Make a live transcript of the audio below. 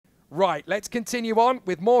Right, let's continue on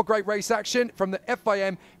with more great race action from the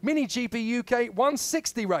FIM MiniGP UK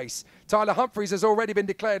 160 race. Tyler Humphries has already been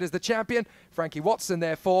declared as the champion. Frankie Watson,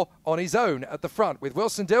 therefore, on his own at the front, with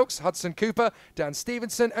Wilson Dilks, Hudson Cooper, Dan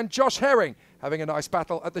Stevenson and Josh Herring having a nice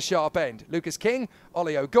battle at the sharp end. Lucas King,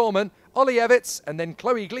 Ollie O'Gorman, Ollie Evitts, and then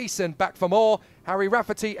Chloe Gleeson back for more. Harry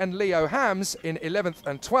Rafferty and Leo Hams in 11th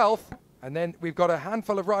and 12th. And then we've got a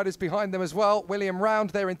handful of riders behind them as well. William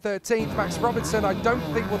Round there in 13th. Max Robinson, I don't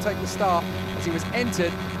think will take the start as he was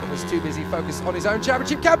entered, but was too busy focused on his own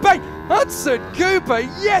championship campaign. Hudson Cooper,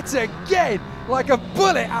 yet again, like a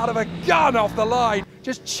bullet out of a gun off the line,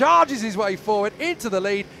 just charges his way forward into the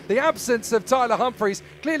lead. The absence of Tyler Humphries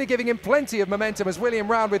clearly giving him plenty of momentum, as William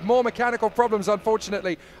Round with more mechanical problems,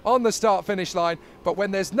 unfortunately, on the start-finish line. But when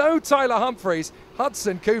there's no Tyler Humphries,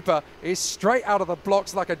 Hudson Cooper is straight out of the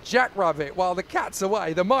blocks like a jackrabbit. While the cat's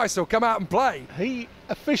away, the mice will come out and play. He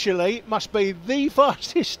officially must be the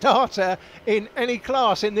fastest starter in any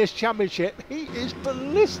class in this championship. He is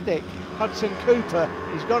ballistic, Hudson Cooper.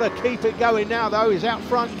 He's got to keep it going now, though. He's out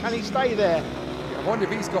front. Can he stay there? I wonder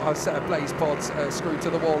if he's got a set of blaze pods screwed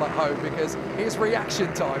to the wall at home, because his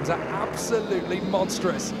reaction times are absolutely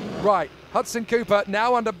monstrous. Right, Hudson Cooper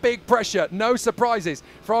now under big pressure. No surprises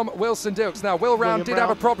from Wilson Dilks. Now, Will Round did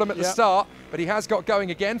have a problem at the start, but he has got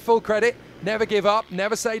going again. Full credit. Never give up.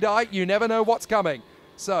 Never say die. You never know what's coming.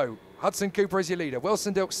 So, Hudson Cooper is your leader.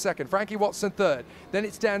 Wilson Dilks second. Frankie Watson third. Then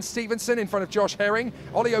it's Dan Stevenson in front of Josh Herring.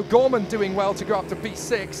 Ollie O'Gorman doing well to go up to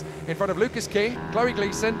P6 in front of Lucas King, Chloe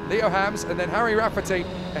Gleeson, Leo Hams, and then Harry Rafferty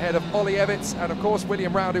ahead of Ollie Evitts and, of course,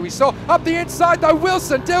 William Round, who we saw up the inside, though.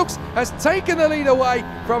 Wilson Dilks has taken the lead away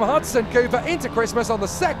from Hudson Cooper into Christmas on the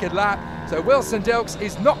second lap. So Wilson Dilks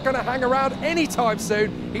is not going to hang around anytime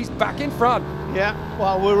soon. He's back in front. Yeah,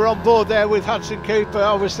 well, we were on board there with Hudson Cooper.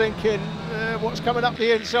 I was thinking, what's coming up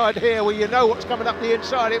the inside here? Well, you know what's coming up the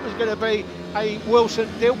inside. It was going to be a Wilson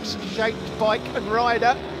Dilks shaped bike and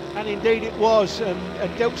rider, and indeed it was. And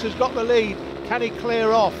Dilks has got the lead. Can he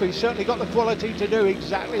clear off? He's certainly got the quality to do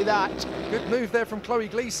exactly that. Good move there from Chloe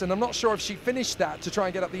Gleeson. I'm not sure if she finished that to try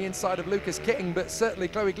and get up the inside of Lucas King, but certainly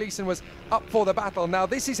Chloe Gleeson was up for the battle. Now,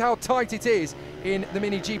 this is how tight it is in the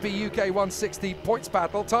MiniGP UK 160 points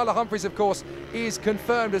battle. Tyler Humphries, of course, is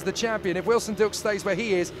confirmed as the champion. If Wilson Dilks stays where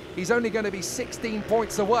he is, he's only going to be 16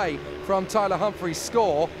 points away from Tyler Humphries'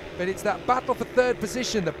 score. But it's that battle for third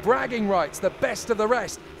position, the bragging rights, the best of the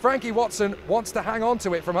rest. Frankie Watson wants to hang on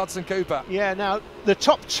to it from Hudson Cooper. Yeah, now the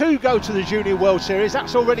top two go to the Junior World Series.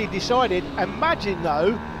 That's already decided. Imagine,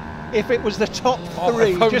 though, if it was the top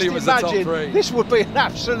three. Just imagine. This would be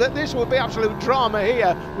absolute drama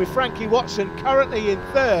here, with Frankie Watson currently in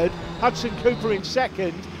third, Hudson Cooper in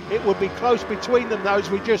second. It would be close between them, though,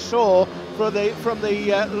 as we just saw from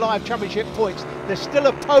the live championship points. There's still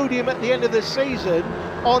a podium at the end of the season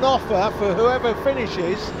on offer for whoever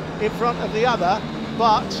finishes in front of the other,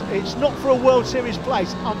 but it's not for a World Series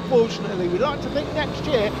place, unfortunately. We'd like to think next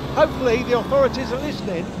year, hopefully the authorities are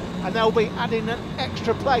listening, and they'll be adding an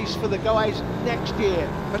extra place for the guys next year.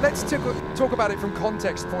 But let's talk about it from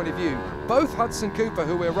context point of view. Both Hudson Cooper,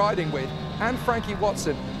 who we're riding with, and Frankie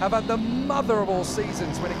Watson have had the mother of all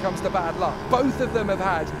seasons when it comes to bad luck. Both of them have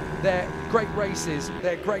had their great races,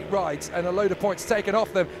 their great rides, and a load of points taken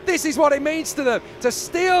off them. This is what it means to them, to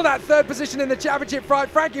steal that third position in the championship fight.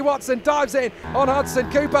 Frankie Watson dives in on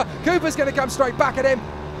Hudson Cooper. Cooper's going to come straight back at him.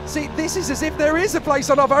 See, this is as if there is a place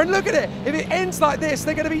on offer, and look at it. If it ends like this,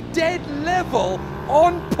 they're going to be dead level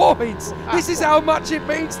on points. This is how much it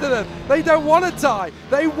means to them. They don't want to tie.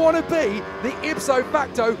 They want to be the ipso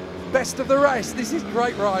facto best of the rest. This is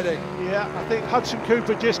great riding. Yeah, I think Hudson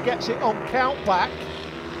Cooper just gets it on count back,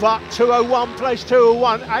 but 201 plays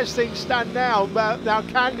 201 as things stand now. Now,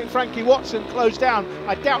 can Frankie Watson close down?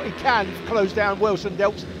 I doubt he can close down Wilson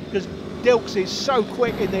Dilks, because Dilks is so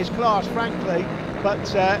quick in this class, frankly.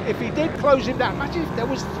 But if he did close him down, imagine if there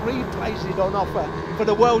was 3 places on offer for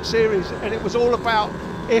the World Series, and it was all about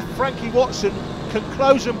if Frankie Watson can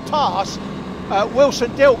close and pass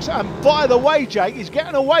Wilson Dilks. And by the way, Jake, he's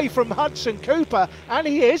getting away from Hudson Cooper, and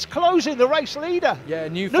he is closing the race leader. Yeah,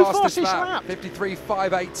 new fastest lap,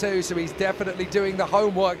 53.582, so he's definitely doing the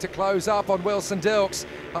homework to close up on Wilson Dilks.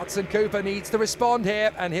 Hudson Cooper needs to respond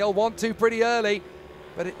here, and he'll want to pretty early.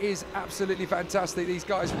 But it is absolutely fantastic, these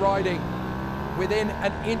guys riding within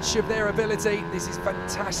an inch of their ability. This is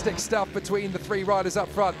fantastic stuff between the 3 riders up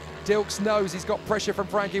front. Dilks knows he's got pressure from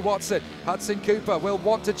Frankie Watson. Hudson Cooper will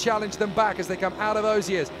want to challenge them back as they come out of those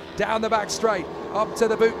years. Down the back straight, up to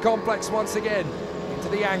the boot complex once again. Into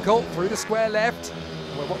the ankle, through the square left.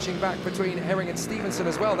 We're watching back between Herring and Stevenson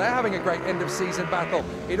as well. They're having a great end-of-season battle.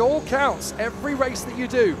 It all counts. Every race that you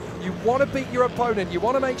do, you want to beat your opponent. You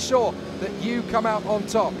want to make sure that you come out on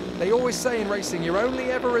top. They always say in racing, you're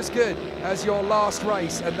only ever as good as your last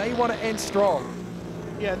race, and they want to end strong.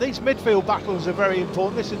 Yeah, these midfield battles are very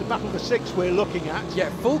important. This is the battle for 6 we're looking at. Yeah,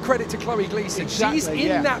 full credit to Chloe Gleeson. Exactly, she's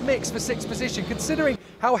in that mix for 6th position, considering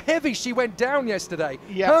how heavy she went down yesterday.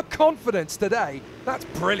 Yeah. Her confidence today, that's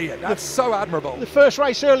brilliant. That's so admirable. The first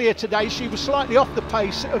race earlier today, she was slightly off the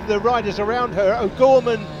pace of the riders around her,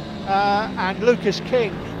 O'Gorman and Lucas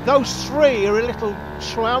King. Those 3 are a little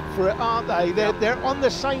triumvirate, aren't they? They're on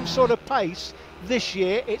the same sort of pace this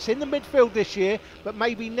year. It's in the midfield this year, but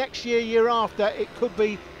maybe next year, year after, it could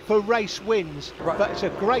be for race wins. Right. But it's a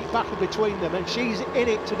great battle between them, and she's in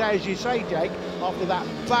it today, as you say, Jake, after that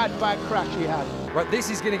bad crash she had. Right, this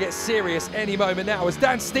is going to get serious any moment now as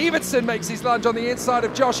Dan Stevenson makes his lunge on the inside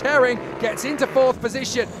of Josh Herring, gets into 4th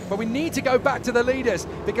position. But we need to go back to the leaders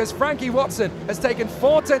because Frankie Watson has taken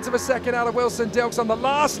 0.4 of a second out of Wilson Dilks on the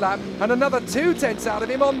last lap and another 0.2 out of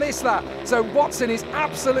him on this lap. So Watson is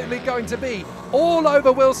absolutely going to be all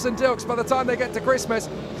over Wilson Dilks by the time they get to Christmas.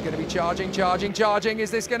 He's going to be charging.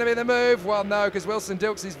 Is this going to be the move? Well, no, because Wilson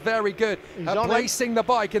Dilks is very good at placing the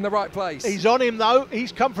bike in the right place. He's on him, though.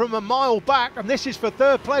 He's come from a mile back, and this is for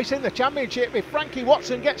 3rd place in the championship. If Frankie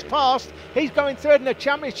Watson gets past, he's going 3rd in the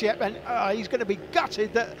championship, and he's going to be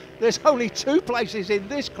gutted that there's only 2 places in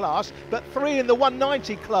this class, but 3 in the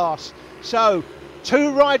 190 class. So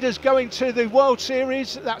 2 riders going to the World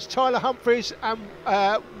Series. That's Tyler Humphries and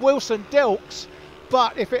Wilson Dilks.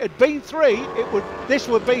 But if it had been 3, this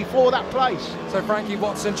would be for that place. So Frankie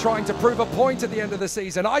Watson trying to prove a point at the end of the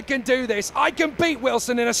season. I can do this. I can beat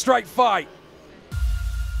Wilson in a straight fight.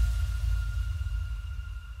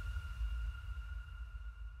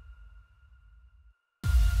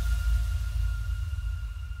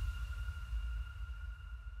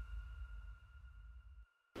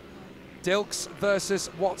 Dilks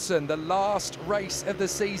versus Watson, the last race of the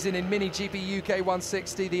season in MiniGP UK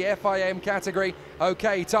 160, the FIM category.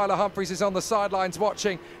 Okay, Tyler Humphries is on the sidelines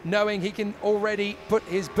watching, knowing he can already put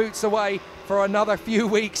his boots away for another few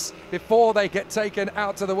weeks before they get taken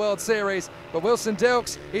out to the World Series. But Wilson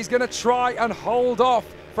Dilks is going to try and hold off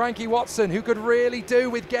Frankie Watson, who could really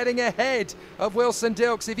do with getting ahead of Wilson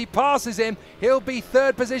Dilks. If he passes him, he'll be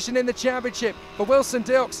 3rd position in the championship. For Wilson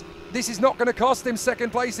Dilks, this is not going to cost him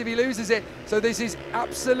 2nd place if he loses it. So this is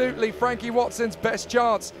absolutely Frankie Watson's best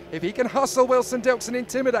chance. If he can hustle Wilson Dilks and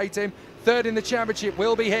intimidate him, 3rd in the championship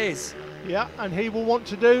will be his. Yeah, and he will want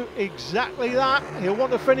to do exactly that. He'll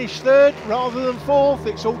want to finish 3rd rather than 4th.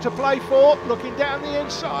 It's all to play for. Looking down the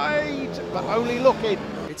inside, but only looking.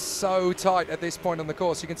 It's so tight at this point on the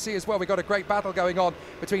course. You can see as well we've got a great battle going on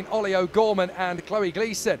between Ollie O'Gorman and Chloe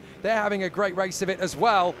Gleeson. They're having a great race of it as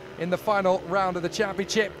well in the final round of the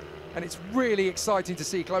championship. And it's really exciting to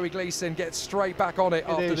see Chloe Gleeson get straight back on it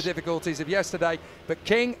after the difficulties of yesterday. But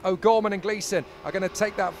King, O'Gorman and Gleeson are going to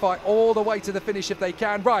take that fight all the way to the finish if they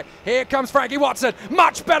can. Right, here comes Frankie Watson.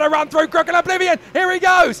 Much better run through Crooked Oblivion. Here he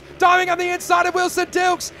goes, diving on the inside of Wilson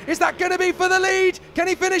Dilks. Is that going to be for the lead? Can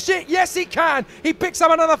he finish it? Yes, he can. He picks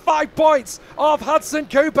up another 5 points of Hudson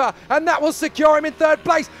Cooper, and that will secure him in 3rd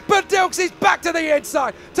place. But Dilks is back to the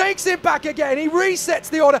inside, takes him back again. He resets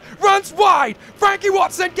the order, runs wide. Frankie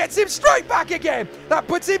Watson gets him straight back again. That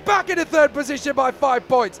puts him back into 3rd position by 5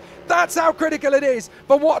 points. That's how critical it is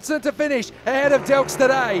for Watson to finish ahead of Dilks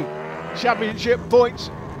today. Championship points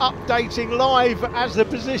updating live as the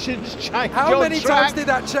positions change. How many times did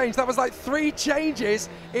that change? That was like 3 changes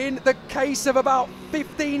in the case of about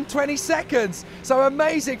 15-20 seconds. So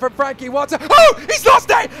amazing from Frankie Watson. Oh, he's lost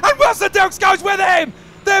it, and Wilson Dilks goes with him.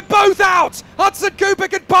 They're both out. Hudson Cooper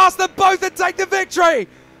can pass them both and take the victory.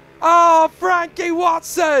 Oh, Frankie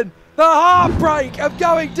Watson, the heartbreak of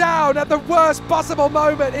going down at the worst possible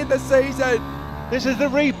moment in the season. This is the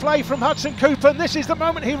replay from Hudson Cooper, and this is the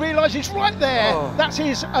moment he realises right there. That's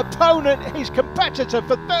his opponent, his competitor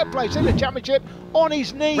for 3rd place in the championship, on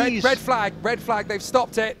his knees. Red flag, they've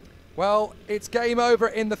stopped it. Well, it's game over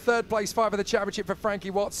in the 3rd place fight of the championship for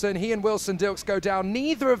Frankie Watson. He and Wilson Dilks go down.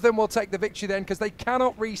 Neither of them will take the victory then because they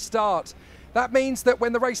cannot restart. That means that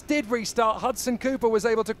when the race did restart, Hudson Cooper was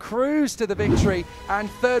able to cruise to the victory and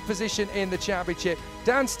 3rd position in the championship.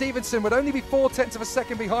 Dan Stevenson would only be 0.4 of a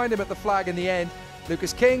second behind him at the flag in the end.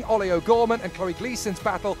 Lucas King, Ollie O'Gorman and Chloe Gleeson's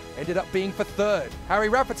battle ended up being for 3rd. Harry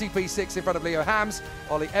Rafferty P6 in front of Leo Hams,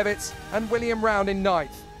 Ollie Evitts and William Round in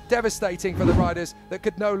 9th. Devastating for the riders that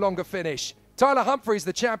could no longer finish. Tyler Humphries,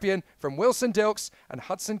 the champion from Wilson Dilks, and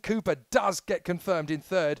Hudson Cooper does get confirmed in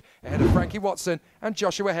 3rd ahead of Frankie Watson and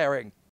Joshua Herring.